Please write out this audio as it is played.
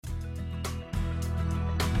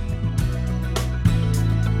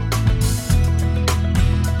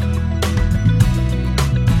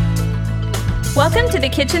the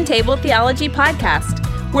Kitchen Table Theology Podcast,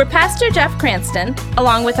 where Pastor Jeff Cranston,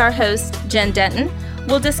 along with our host, Jen Denton,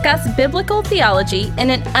 will discuss biblical theology in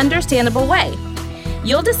an understandable way.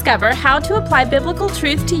 You'll discover how to apply biblical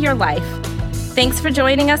truth to your life. Thanks for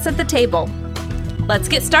joining us at the table. Let's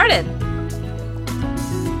get started.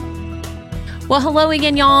 Well, hello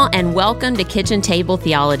again, y'all, and welcome to Kitchen Table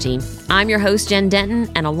Theology. I'm your host, Jen Denton,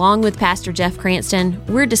 and along with Pastor Jeff Cranston,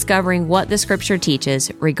 we're discovering what the Scripture teaches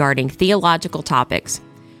regarding theological topics.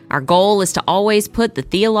 Our goal is to always put the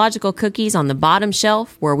theological cookies on the bottom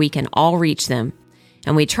shelf where we can all reach them.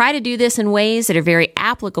 And we try to do this in ways that are very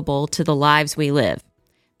applicable to the lives we live.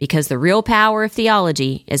 Because the real power of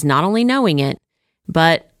theology is not only knowing it,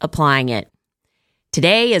 but applying it.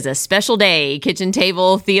 Today is a special day, Kitchen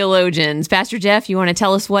Table Theologians. Pastor Jeff, you want to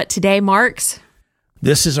tell us what today marks?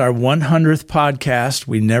 This is our 100th podcast.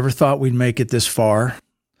 We never thought we'd make it this far.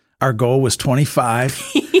 Our goal was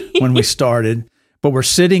 25 when we started, but we're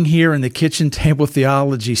sitting here in the Kitchen Table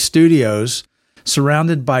Theology studios,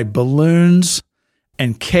 surrounded by balloons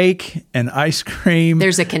and cake and ice cream.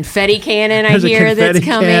 There's a confetti cannon I hear that's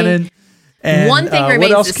coming. Cannon. And, one thing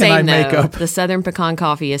remains the same, though. Up? The Southern Pecan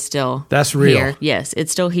Coffee is still That's real. Here. Yes,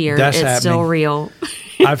 it's still here. That's it's happening. Still real.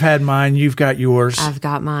 I've had mine. You've got yours. I've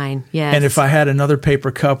got mine, yes. And if I had another paper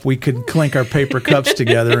cup, we could clink our paper cups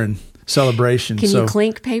together in celebration. Can you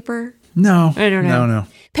clink paper? No. I don't know. No.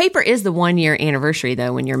 Paper is the 1 year anniversary,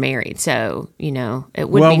 though, when you're married. So, it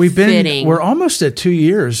would be fitting. We're almost at 2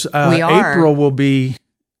 years. We are.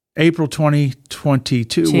 April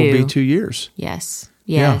 2022 will be 2 years. Yes.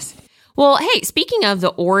 Yeah. Well, hey, speaking of the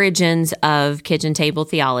origins of Kitchen Table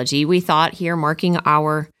Theology, we thought here marking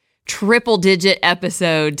our triple-digit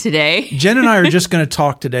episode today. Jen and I are just going to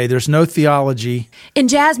talk today. There's no theology. In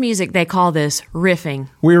jazz music, they call this riffing.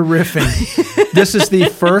 We're riffing. This is the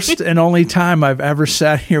first and only time I've ever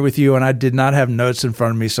sat here with you, and I did not have notes in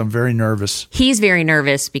front of me, so I'm very nervous. He's very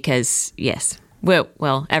nervous because, yes.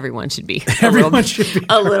 Well, everyone should be a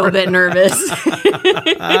little bit nervous.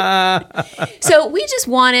 So we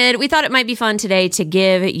thought it might be fun today to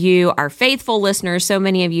give you, our faithful listeners, so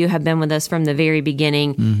many of you have been with us from the very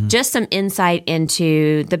beginning, just some insight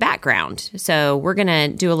into the background. So we're going to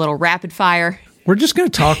do a little rapid fire. We're just going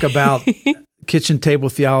to talk about Kitchen Table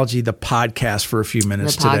Theology, the podcast, for a few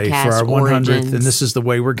minutes today for our 100th. Origins. And this is the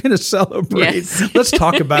way we're going to celebrate. Yes. Let's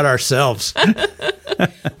talk about ourselves.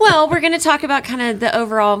 Well, we're going to talk about kind of the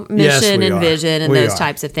overall mission and vision and those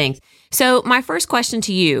types of things. So my first question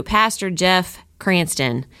to you, Pastor Jeff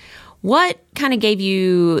Cranston, what kind of gave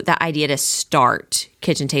you the idea to start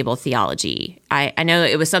Kitchen Table Theology? I know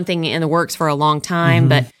it was something in the works for a long time,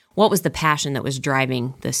 but what was the passion that was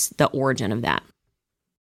driving the origin of that?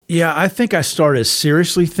 Yeah, I think I started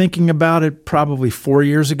seriously thinking about it probably 4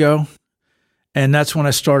 years ago. And that's when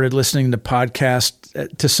I started listening to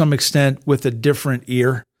podcasts to some extent with a different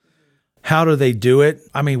ear. How do they do it?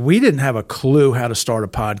 I mean, we didn't have a clue how to start a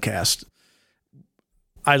podcast.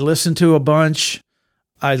 I listened to a bunch.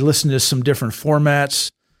 I listened to some different formats.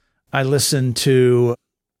 I listened to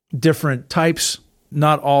different types,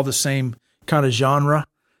 not all the same kind of genre,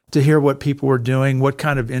 to hear what people were doing, what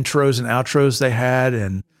kind of intros and outros they had,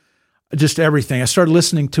 and just everything. I started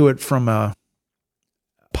listening to it from a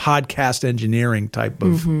podcast engineering type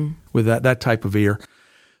of, with that type of ear.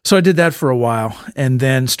 So I did that for a while, and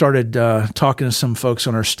then started talking to some folks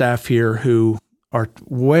on our staff here who are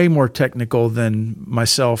way more technical than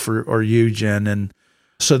myself or you, Jen, and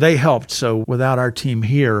so they helped. So without our team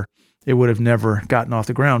here, it would have never gotten off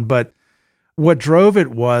the ground. But what drove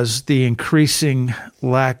it was the increasing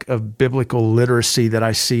lack of biblical literacy that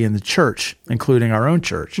I see in the church, including our own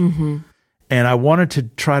church. And I wanted to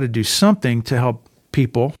try to do something to help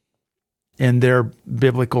people in their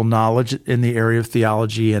biblical knowledge in the area of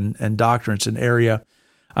theology and doctrine. It's an area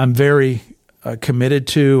I'm very committed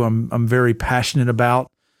to. I'm very passionate about.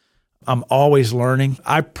 I'm always learning.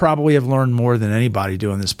 I probably have learned more than anybody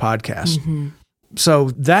doing this podcast.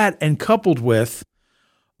 So that, and coupled with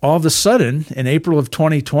all of a sudden in April of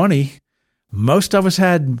 2020, most of us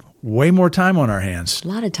had way more time on our hands. A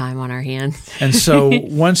lot of time on our hands. And so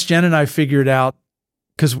once Jen and I figured out,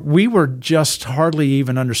 because we were just hardly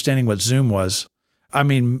even understanding what Zoom was, I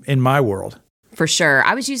mean, in my world. For sure.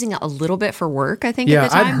 I was using it a little bit for work, I think, at the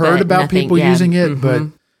time. I'd heard about people using it,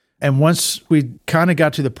 and once we kind of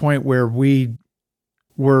got to the point where we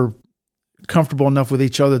were comfortable enough with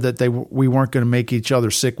each other that we weren't going to make each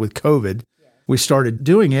other sick with COVID, we started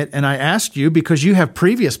doing it. And I asked you, because you have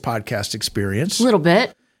previous podcast experience. A little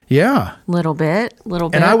bit. Yeah. Little bit.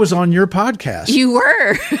 And I was on your podcast. You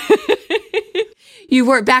were. You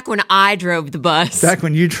were back when I drove the bus. Back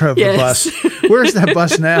when you drove the bus. Where's that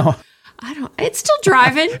bus now? It's still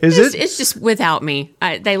driving. Is it? It's just without me.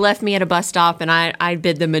 They left me at a bus stop, and I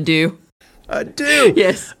bid them adieu. Adieu.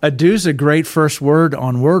 Yes. Adeu's a great first word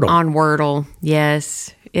on Wordle. On Wordle,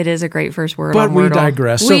 yes. It is a great first word But on Wordle. we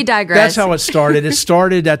digress. We So digress. That's how it started. It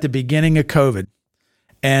started at the beginning of COVID.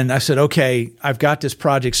 And I said, okay, I've got this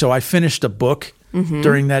project. So I finished a book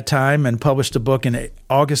during that time and published a book in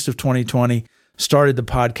August of 2020, started the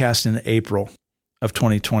podcast in April of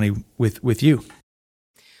 2020 with you.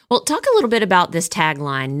 Well, talk a little bit about this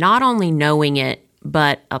tagline, not only knowing it,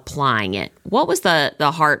 but applying it. What was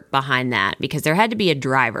the heart behind that? Because there had to be a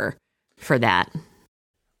driver for that.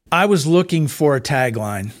 I was looking for a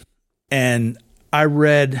tagline, and I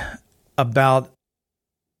read about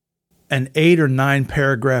an 8 or 9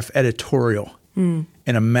 paragraph editorial in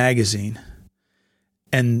a magazine,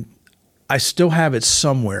 and I still have it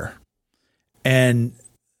somewhere. And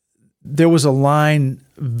there was a line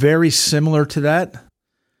very similar to that,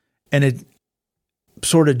 and it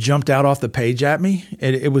sort of jumped out off the page at me.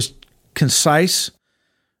 It was concise,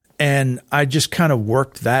 and I just kind of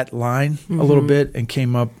worked that line a little bit and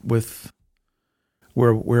came up with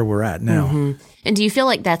where we're at now. And do you feel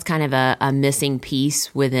like that's kind of a missing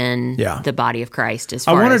piece within the body of Christ? As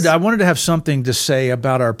far as I wanted to have something to say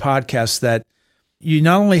about our podcast that you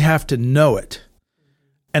not only have to know it,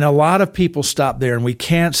 and a lot of people stop there, and we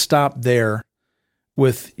can't stop there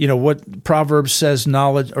with, what Proverbs says,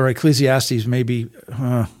 knowledge, or Ecclesiastes maybe,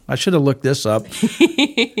 I should have looked this up.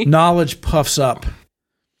 Knowledge puffs up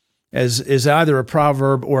is either a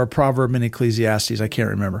proverb or a proverb in Ecclesiastes. I can't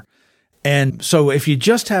remember. And so if you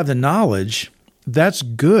just have the knowledge, that's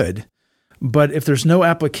good. But if there's no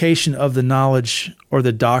application of the knowledge or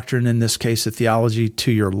the doctrine, in this case, the theology,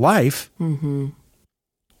 to your life,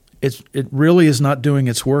 it really is not doing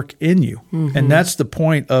its work in you. And that's the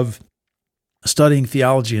point of studying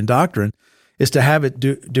theology and doctrine, is to have it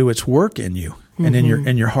do its work in you and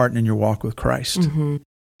in your heart and in your walk with Christ.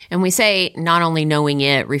 And we say not only knowing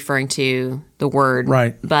it, referring to the word,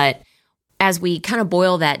 right? But as we kind of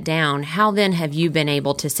boil that down, how then have you been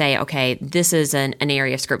able to say, okay, this is an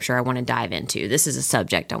area of Scripture I want to dive into. This is a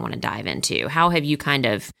subject I want to dive into. How have you kind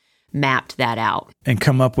of mapped that out? And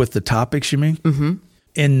come up with the topics, you mean?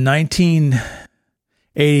 In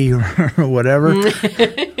 1980 or whatever. Beep.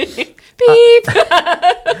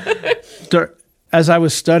 As I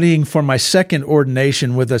was studying for my second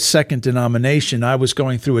ordination with a second denomination, I was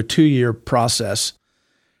going through a 2-year process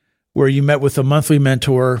where you met with a monthly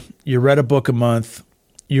mentor, you read a book a month,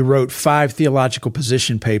 you wrote 5 theological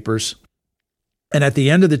position papers, and at the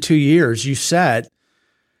end of the 2 years, you sat.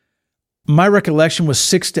 My recollection was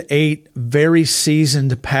 6 to 8 very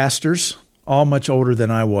seasoned pastors, all much older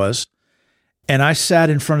than I was, and I sat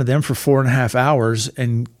in front of them for 4.5 hours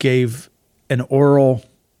and gave an oral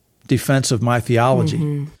defense of my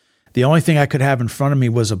theology. The only thing I could have in front of me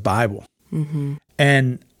was a Bible.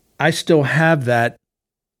 And I still have that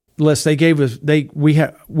list. They gave us,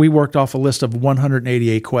 we worked off a list of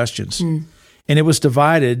 188 questions. And it was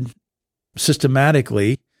divided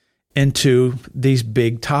systematically into these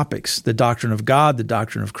big topics: the doctrine of God, the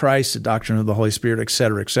doctrine of Christ, the doctrine of the Holy Spirit, et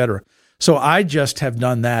cetera, et cetera. So I just have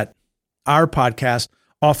done that, our podcast,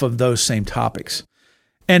 off of those same topics.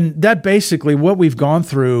 And that basically, what we've gone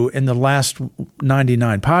through in the last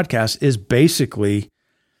 99 podcasts is basically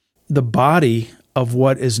the body of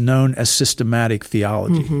what is known as systematic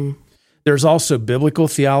theology. There's also biblical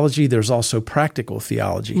theology. There's also practical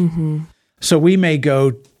theology. So we may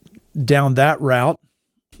go down that route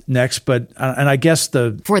next, but, and I guess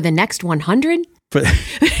for the next 100?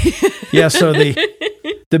 Yeah, so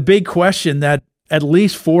the big question that at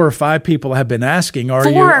least 4 or 5 people have been asking, are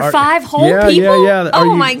 4 or 5 whole people? Yeah.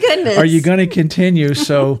 My goodness. Are you going to continue?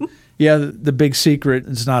 So, the big secret,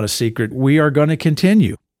 it's not a secret, we are going to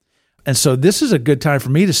continue. And so this is a good time for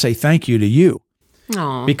me to say thank you to you.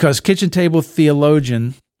 Aww. Because Kitchen Table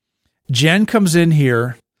Theologian, Jen comes in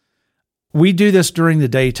here. We do this during the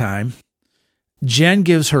daytime. Jen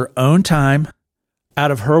gives her own time out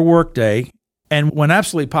of her workday, and when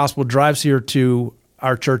absolutely possible, drives here to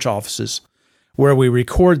our church offices where we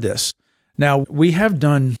record this. Now, we've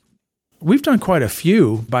done quite a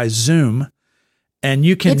few by Zoom, and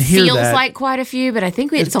you can hear that. It feels like quite a few, but I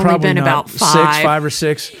think it's only been about 5 or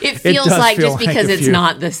 6. It feels like just because it's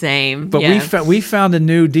not the same. But we found a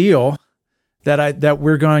new deal that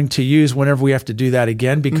we're going to use whenever we have to do that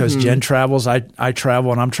again, because Jen travels, I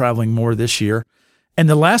travel, and I'm traveling more this year. And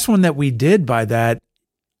the last one that we did by that,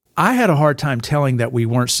 I had a hard time telling that we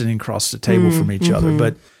weren't sitting across the table from each other,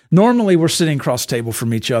 but normally we're sitting across the table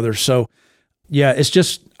from each other. So yeah,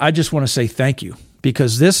 I just want to say thank you,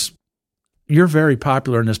 because this, you're very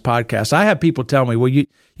popular in this podcast. I have people tell me, well, you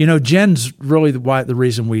know, Jen's really the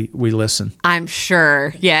reason we listen. I'm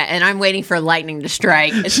sure. Yeah. And I'm waiting for lightning to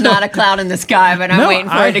strike. It's not a cloud in the sky, but I'm waiting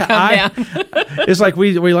for it to come down. It's like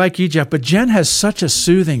we like you, Jeff, but Jen has such a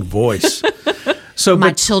soothing voice. So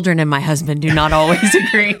my children and my husband do not always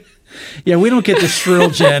agree. Yeah, we don't get the shrill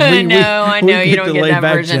Jen. I know. You don't get that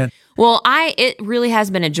version. Jen. Well, it really has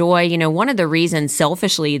been a joy. You know, one of the reasons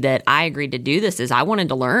selfishly that I agreed to do this is I wanted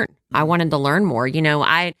to learn. I wanted to learn more. You know,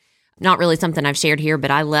 not really something I've shared here,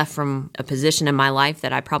 but I left from a position in my life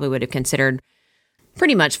that I probably would have considered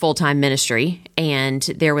pretty much full-time ministry. And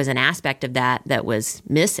there was an aspect of that was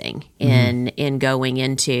missing in going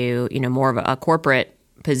into, you know, more of a corporate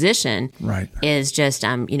position. Right. Is just,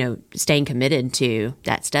 you know, staying committed to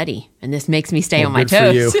that study. And this makes me stay on my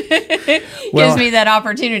toes. Gives me that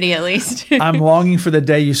opportunity at least. I'm longing for the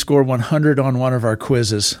day you score 100 on one of our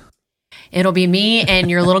quizzes. It'll be me and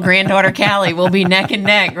your little granddaughter, Callie. We'll be neck and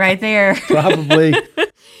neck right there. Probably.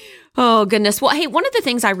 Oh, goodness. Well, hey, one of the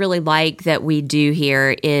things I really like that we do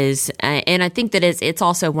here is, and I think that it's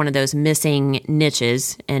also one of those missing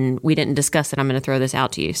niches, and we didn't discuss it. I'm going to throw this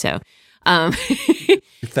out to you. So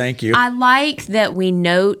thank you. I like that we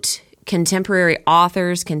note contemporary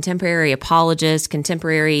authors, contemporary apologists,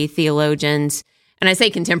 contemporary theologians. And I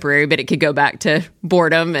say contemporary, but it could go back to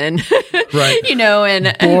boredom and, right. you know,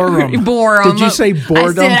 and boredom. Did you say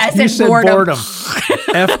boredom? I said boredom.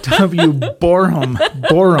 F-W, boredom.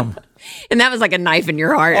 And that was like a knife in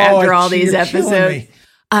your heart after all these episodes.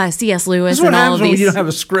 C.S. Lewis and all of these. When you don't have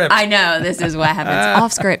a script. I know. This is what happens.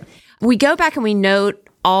 Off script. We go back and we note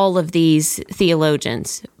all of these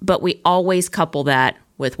theologians, but we always couple that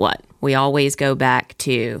with what? We always go back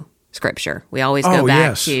to Scripture. We always go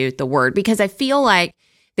back to the Word, because I feel like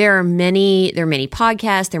there are many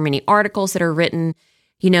podcasts, there are many articles that are written,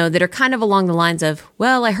 you know, that are kind of along the lines of,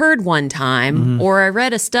 well, I heard one time or I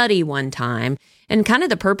read a study one time. And kind of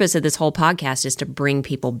the purpose of this whole podcast is to bring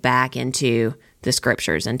people back into the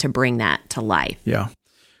Scriptures and to bring that to life. Yeah.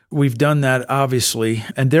 We've done that, obviously.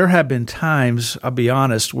 And there have been times, I'll be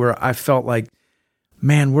honest, where I felt like,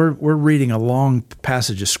 man, we're reading a long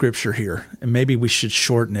passage of Scripture here, and maybe we should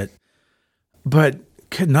shorten it. But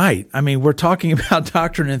good night. I mean, we're talking about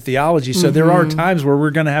doctrine and theology, so there are times where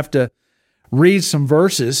we're going to have to read some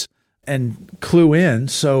verses and clue in.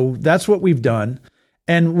 So that's what we've done,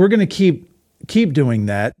 and we're going to keep doing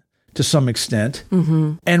that to some extent.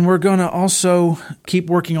 And we're going to also keep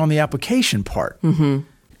working on the application part,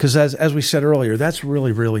 because as we said earlier, that's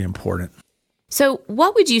really, really important. So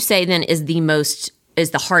what would you say then is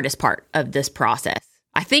the hardest part of this process?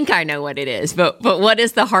 I think I know what it is, but what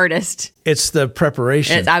is the hardest? It's the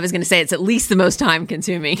preparation. I was going to say it's at least the most time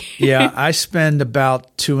consuming. Yeah, I spend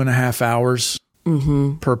about 2.5 hours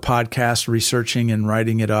per podcast researching and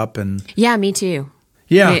writing it up. And yeah, me too.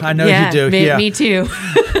 Yeah, I know you do. Me too.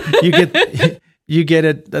 you get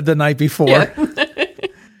it the night before.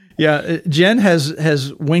 Yeah, Jen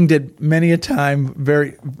has winged it many a time,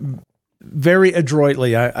 very, very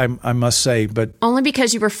adroitly, I must say, but only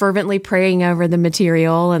because you were fervently praying over the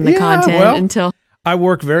material and the content until I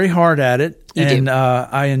work very hard at it,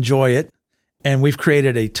 I enjoy it, and we've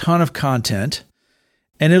created a ton of content,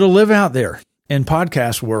 and it'll live out there in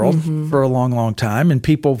podcast world for a long, long time, and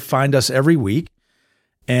people find us every week,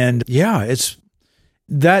 and yeah, it's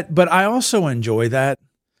that. But I also enjoy that,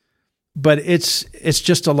 but it's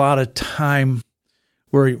just a lot of time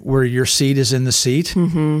where your seat is in the seat.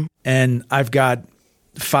 And I've got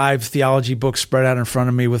 5 theology books spread out in front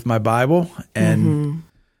of me with my Bible, and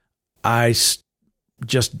I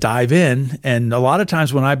just dive in. And a lot of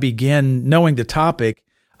times when I begin knowing the topic,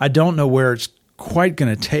 I don't know where it's quite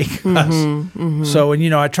going to take us. So,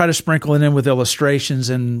 and I try to sprinkle it in with illustrations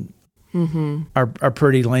and our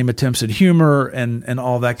pretty lame attempts at humor and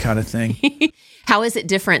all that kind of thing. How is it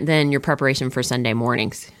different than your preparation for Sunday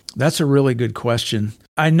mornings? That's a really good question.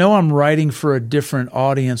 I know I'm writing for a different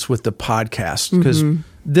audience with the podcast, because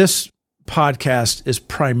this podcast is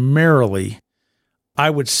primarily, I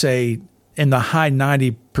would say, in the high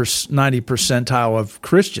 90 percentile of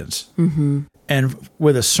Christians. And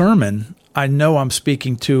with a sermon, I know I'm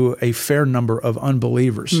speaking to a fair number of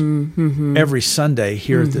unbelievers every Sunday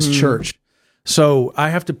here at this church. So I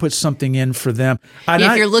have to put something in for them.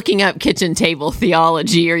 If you're looking up kitchen table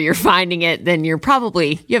theology or you're finding it, then you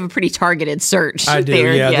have a pretty targeted search. I do,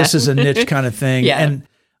 there. Yeah. This is a niche kind of thing. And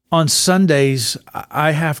on Sundays,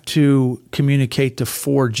 I have to communicate to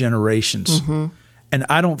 4 generations. And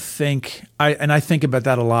I don't think, I think about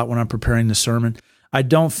that a lot when I'm preparing the sermon. I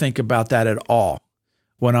don't think about that at all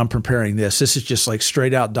when I'm preparing this. This is just like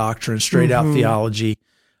straight out doctrine, straight out theology.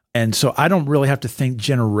 And so I don't really have to think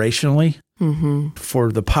generationally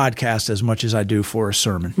for the podcast as much as I do for a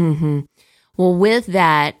sermon. Well, with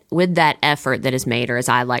that effort that is made, or as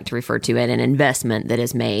I like to refer to it, an investment that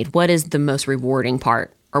is made, what is the most rewarding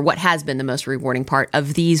part, or what has been the most rewarding part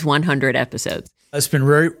of these 100 episodes? It's been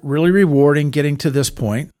really rewarding getting to this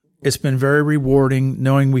point. It's been very rewarding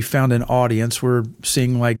knowing we found an audience. We're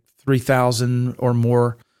seeing like 3,000 or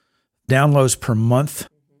more downloads per month.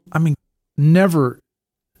 I mean, never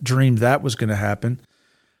dreamed that was going to happen.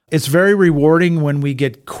 It's very rewarding when we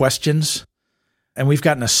get questions, and we've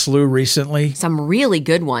gotten a slew recently. Some really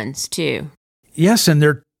good ones, too. Yes, and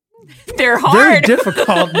they're hard. Very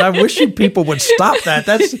difficult. And I wish you people would stop that.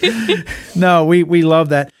 No, we love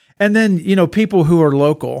that. And then, people who are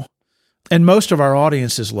local, and most of our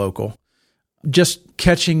audience is local, just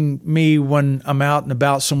catching me when I'm out and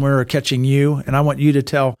about somewhere, or catching you, and I want you to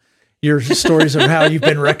tell your stories of how you've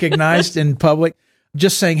been recognized in public.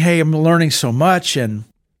 Just saying, hey, I'm learning so much, and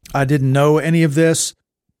I didn't know any of this,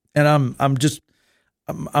 and I'm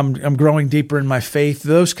growing deeper in my faith.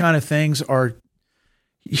 Those kind of things are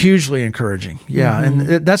hugely encouraging. Yeah, and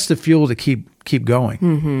that's the fuel to keep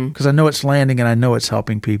going, because I know it's landing and I know it's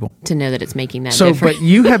helping people. To know that it's making that difference. But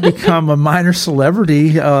you have become a minor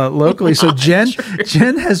celebrity locally. So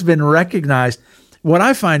Jen has been recognized. What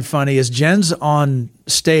I find funny is Jen's on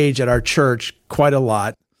stage at our church quite a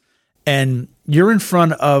lot, and you're in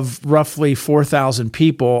front of roughly 4,000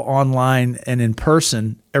 people online and in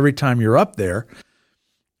person every time you're up there.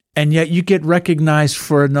 And yet you get recognized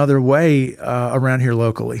for another way around here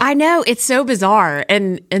locally. I know. It's so bizarre.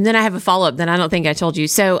 And then I have a follow-up that I don't think I told you.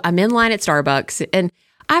 So I'm in line at Starbucks, and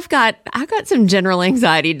I've got some general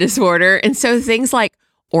anxiety disorder. And so things like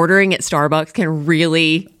ordering at Starbucks can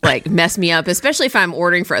really mess me up, especially if I'm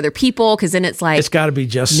ordering for other people, because then it's like, it's got to be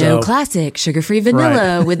just no classic sugar-free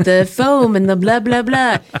vanilla with the foam and the blah blah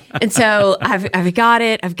blah. And so I've got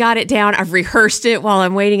it down. I've rehearsed it while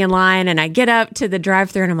I'm waiting in line, and I get up to the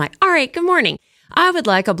drive-thru and I'm like, all right, good morning, I would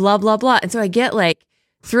like a blah blah blah. And so I get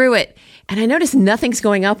through it, and I notice nothing's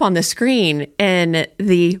going up on the screen, and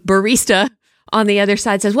the barista on the other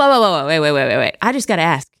side says, whoa, wait, I just got to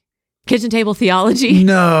ask, kitchen table theology?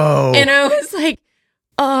 No. And I was like,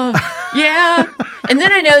 yeah. And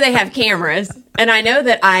then I know they have cameras, and I know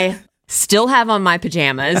that I still have on my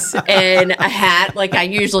pajamas and a hat like I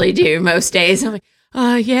usually do most days. I'm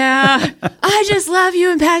like, yeah, I just love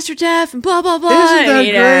you and Pastor Jeff and blah, blah, blah. Isn't that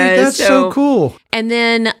great? That's so cool. And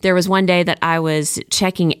then there was one day that I was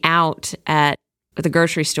checking out at the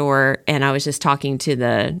grocery store, and I was just talking to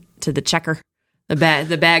the checker,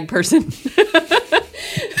 the bag person.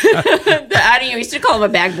 We used to call him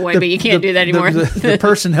a bag boy, but you can't do that anymore. The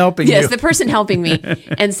person helping you. Yes, the person helping me.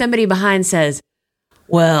 And somebody behind says,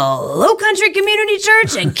 well, Low Country Community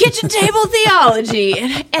Church and kitchen table theology.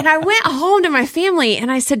 And I went home to my family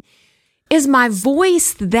and I said, is my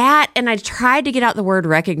voice that? And I tried to get out the word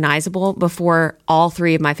recognizable before all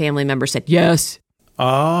three of my family members said, yes.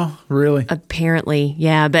 Oh, really? Apparently,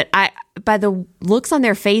 yeah. But by the looks on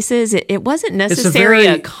their faces, it wasn't necessarily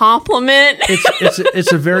a compliment.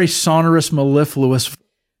 It's a very sonorous, mellifluous,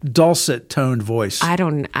 dulcet-toned voice. I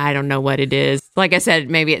don't know what it is. Like I said,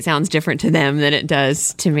 maybe it sounds different to them than it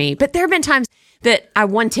does to me. But there have been times that I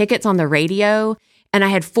won tickets on the radio, and I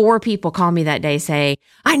had 4 people call me that day say,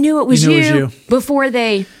 I knew it was you before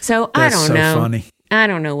they. So I don't know. That's so funny. I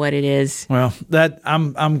don't know what it is. Well, that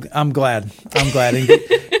I'm glad. I'm glad. And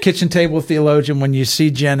kitchen table theologian, when you see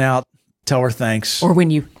Jen out, tell her thanks. Or when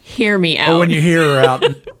you hear me out. Or when you hear her out.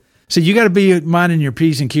 So you got to be minding your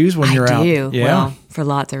P's and Q's when you're out. I do. Yeah. Well, for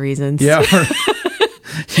lots of reasons. Yeah.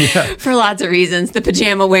 For lots of reasons. The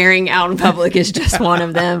pajama wearing out in public is just one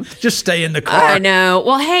of them. Just stay in the car. I know.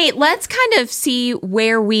 Well, hey, let's kind of see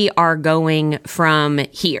where we are going from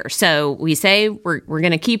here. So we say we're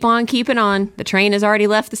going to keep on keeping on. The train has already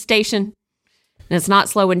left the station, and it's not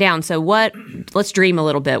slowing down. So let's dream a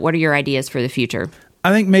little bit. What are your ideas for the future?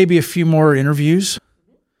 I think maybe a few more interviews.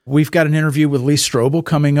 We've got an interview with Lee Strobel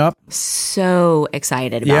coming up. So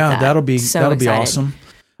excited about that. Yeah, that'll be awesome.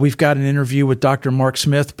 We've got an interview with Dr. Mark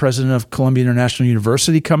Smith, president of Columbia International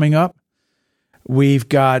University, coming up. We've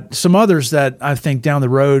got some others that I think down the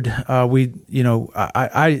road,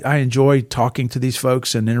 I enjoy talking to these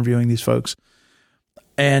folks and interviewing these folks.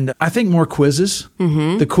 And I think more quizzes.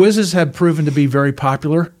 Mm-hmm. The quizzes have proven to be very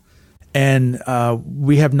popular, and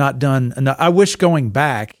we have not done enough. I wish going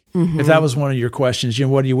back, if that was one of your questions,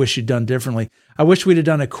 what do you wish you'd done differently? I wish we'd have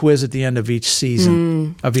done a quiz at the end of each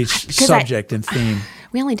season, of each subject and theme.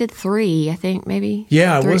 We only did 3, I think, maybe.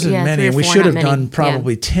 Yeah, it wasn't many. And we should have done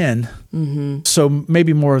probably 10. Mm-hmm. So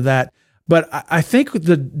maybe more of that. But I think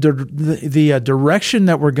the direction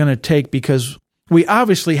that we're going to take, because we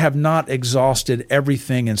obviously have not exhausted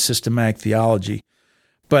everything in systematic theology,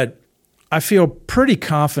 but I feel pretty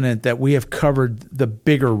confident that we have covered the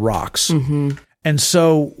bigger rocks. And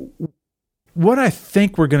so what I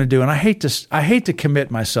think we're going to do, and I hate to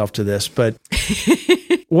commit myself to this, but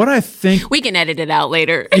what I think... We can edit it out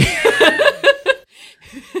later.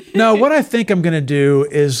 No, what I think I'm going to do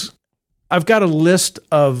is I've got a list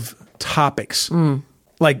of topics,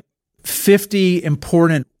 like 50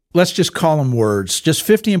 important, let's just call them words, just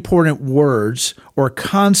 50 important words or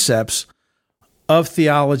concepts of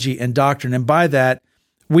theology and doctrine. And by that,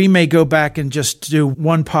 we may go back and just do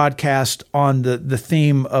one podcast on the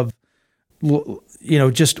theme of,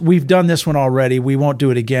 we've done this one already. We won't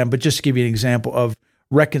do it again, but just to give you an example of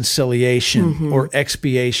reconciliation or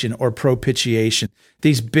expiation or propitiation,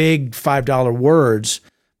 these big $5 words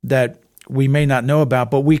that we may not know about,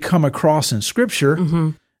 but we come across in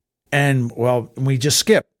Scripture and, we just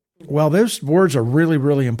skip. Well, those words are really,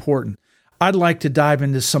 really important. I'd like to dive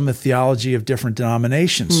into some of the theology of different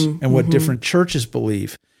denominations and what different churches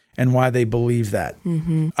believe and why they believe that.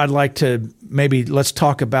 I'd like to let's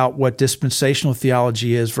talk about what dispensational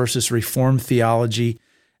theology is versus Reformed theology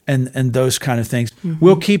and those kind of things.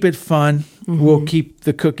 We'll keep it fun. We'll keep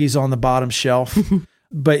the cookies on the bottom shelf.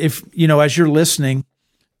 But if, as you're listening,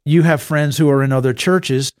 you have friends who are in other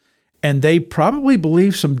churches and they probably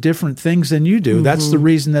believe some different things than you do. That's the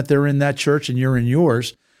reason that they're in that church and you're in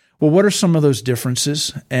yours. Well, what are some of those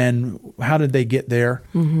differences and how did they get there?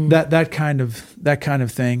 That kind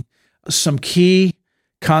of thing. Some key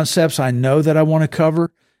concepts I know that I want to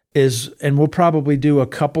cover is, and we'll probably do a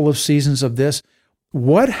couple of seasons of this,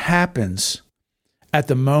 what happens at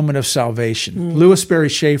the moment of salvation? Louis Berry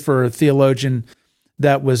Schaeffer, a theologian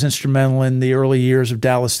that was instrumental in the early years of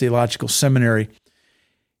Dallas Theological Seminary,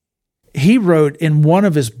 he wrote in one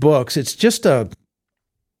of his books, it's just in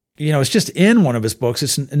one of his books,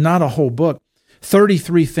 it's not a whole book,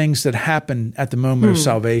 33 things that happen at the moment of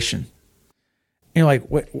salvation. You're like,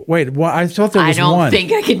 wait, well, I thought there was one. I don't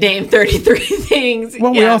think I can name 33 things.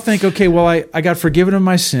 Well, we all think, okay, well, I got forgiven of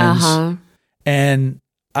my sins, and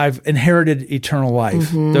I've inherited eternal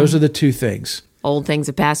life. Those are the two things. Old things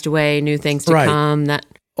have passed away, new things to come. That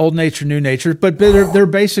old nature, new nature, but they're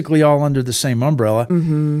basically all under the same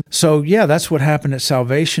umbrella. So, yeah, that's what happened at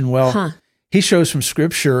salvation. Well, he shows from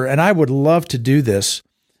Scripture, and I would love to do this,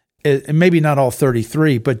 and maybe not all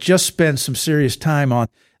 33, but just spend some serious time on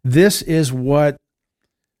this is what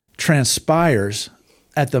transpires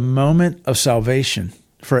at the moment of salvation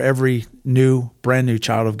for every brand new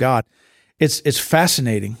child of God. It's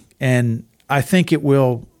fascinating, and I think it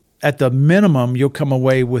will, at the minimum, you'll come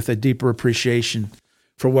away with a deeper appreciation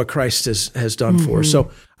for what Christ has done for us.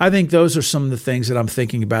 So I think those are some of the things that I'm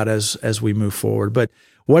thinking about as we move forward. But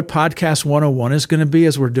what Podcast 101 is going to be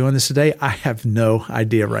as we're doing this today, I have no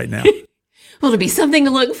idea right now. Well, it'll be something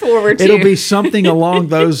to look forward to. It'll be something along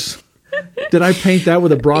those. Did I paint that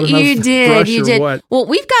with a broad enough brush or what? Well,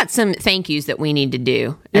 we've got some thank yous that we need to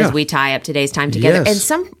do as we tie up today's time together.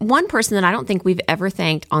 Yes. And one person that I don't think we've ever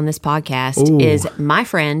thanked on this podcast is my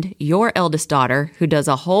friend, your eldest daughter, who does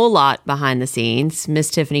a whole lot behind the scenes,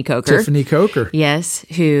 Miss Tiffany Coker. Tiffany Coker. Yes,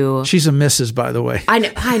 who... She's a Mrs., by the way. I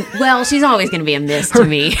know. Well, she's always going to be a miss to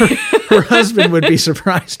me. Her husband would be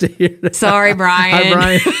surprised to hear that. Sorry, Brian. Hi,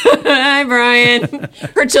 Brian. Hi, Brian.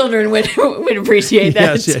 Her children would appreciate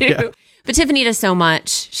that, too. Yeah. But Tiffany does so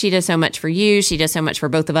much. She does so much for you. She does so much for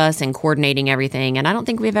both of us and coordinating everything. And I don't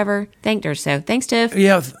think we've ever thanked her. So thanks, Tiff.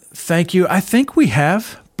 Yeah, thank you. I think we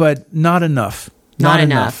have, but not enough. Not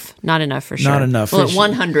enough. Not enough for sure. Not enough. Well, at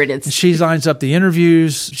 100, it's... She lines up the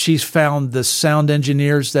interviews. She's found the sound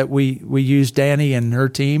engineers that we use, Danny and her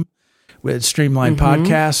team, with Streamline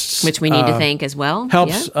Podcasts. Which we need to thank as well.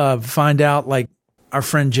 Helps find out, like, our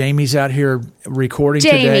friend Jamie's out here recording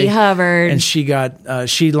today. Jamie Hubbard. And she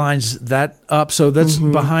lines that up. So that's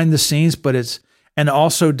behind the scenes, but and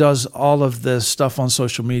also does all of the stuff on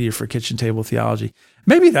social media for Kitchen Table Theology.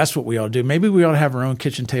 Maybe that's what we ought to do. Maybe we ought to have our own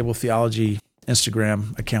Kitchen Table Theology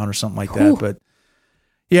Instagram account or something like that. But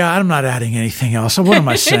yeah, I'm not adding anything else. What am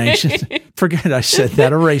I saying? Forget I said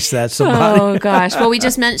that. Erase that, somebody. Oh, gosh. Well, we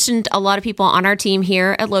just mentioned a lot of people on our team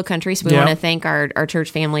here at Low Country, so we want to thank our church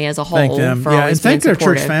family as a whole. Thank them. For always and thank being our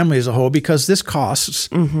church family as a whole, because this costs.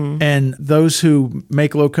 And those who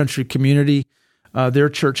make Low Country Community their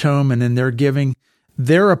church home and in their giving,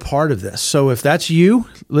 they're a part of this. So if that's you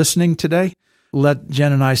listening today, let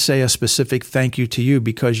Jen and I say a specific thank you to you,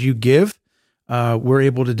 because you give. We're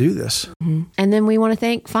able to do this. And then we want to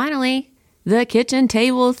thank, finally, the Kitchen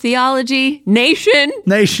Table Theology Nation.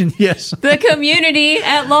 Nation, yes. The community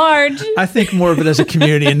at large. I think more of it as a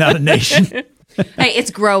community and not a nation. Hey,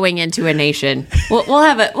 it's growing into a nation. We'll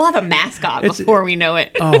have a mascot before we know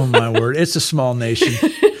it. Oh my word, it's a small nation.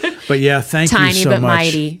 But yeah, thank you so much. Tiny but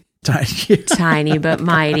mighty. Tiny but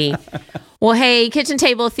mighty. Well, hey, Kitchen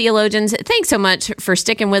Table Theologians, thanks so much for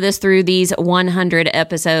sticking with us through these 100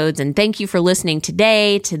 episodes, and thank you for listening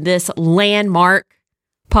today to this landmark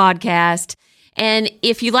podcast. And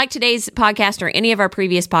if you like today's podcast or any of our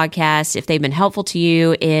previous podcasts, if they've been helpful to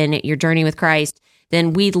you in your journey with Christ,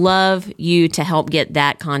 then we'd love you to help get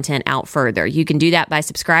that content out further. You can do that by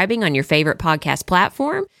subscribing on your favorite podcast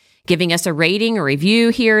platform, giving us a rating or review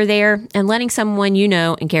here or there, and letting someone you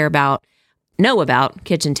know and care about know about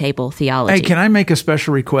Kitchen Table Theology. Hey, can I make a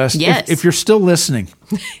special request? Yes. If you're still listening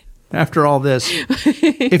after all this,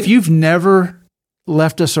 if you've never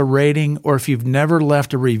left us a rating or if you've never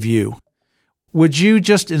left a review, would you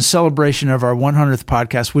just in celebration of our 100th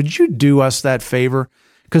podcast, would you do us that favor?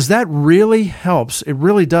 Because that really helps. It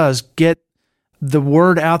really does get the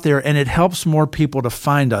word out there, and it helps more people to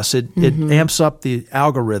find us. It amps up the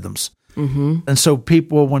algorithms. And so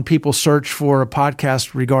when people search for a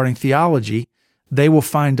podcast regarding theology, they will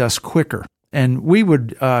find us quicker. And we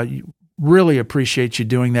would really appreciate you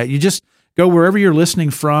doing that. You just go wherever you're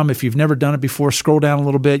listening from. If you've never done it before, scroll down a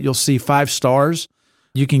little bit. You'll see 5 stars.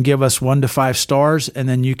 You can give us 1 to 5 stars, and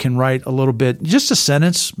then you can write a little bit, just a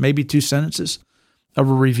sentence, maybe 2 sentences of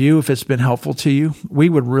a review if it's been helpful to you. We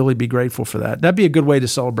would really be grateful for that. That'd be a good way to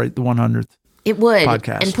celebrate the 100th. It would.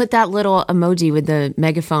 Podcast. And put that little emoji with the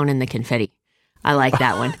megaphone and the confetti. I like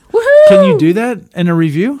that one. Woohoo! Can you do that in a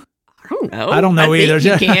review? I don't know either.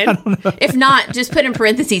 You can. If not, just put in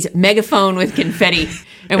parentheses, megaphone with confetti,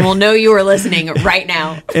 and we'll know you are listening right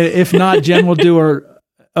now. If not, Jen will do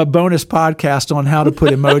a bonus podcast on how to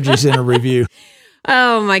put emojis in a review.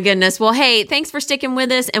 Oh, my goodness. Well, hey, thanks for sticking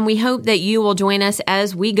with us, and we hope that you will join us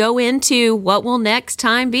as we go into what will next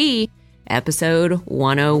time be episode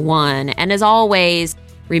 101. And as always,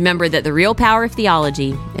 remember that the real power of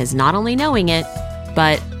theology is not only knowing it,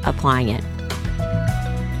 but applying it.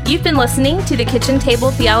 You've been listening to the Kitchen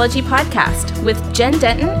Table Theology Podcast with Jen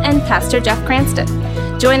Denton and Pastor Jeff Cranston.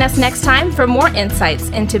 Join us next time for more insights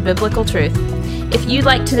into biblical truth. If you'd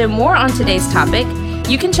like to know more on today's topic,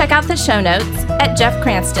 you can check out the show notes at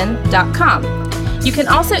jeffcranston.com. You can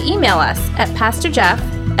also email us at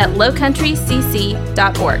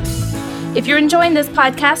pastorjeff@lowcountrycc.org. If you're enjoying this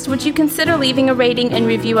podcast, would you consider leaving a rating and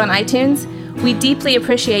review on iTunes? We deeply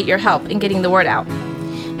appreciate your help in getting the word out.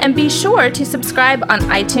 And be sure to subscribe on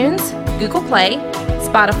iTunes, Google Play,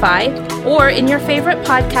 Spotify, or in your favorite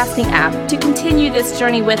podcasting app to continue this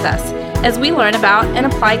journey with us as we learn about and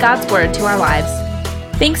apply God's Word to our lives.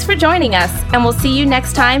 Thanks for joining us, and we'll see you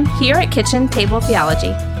next time here at Kitchen Table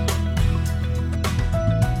Theology.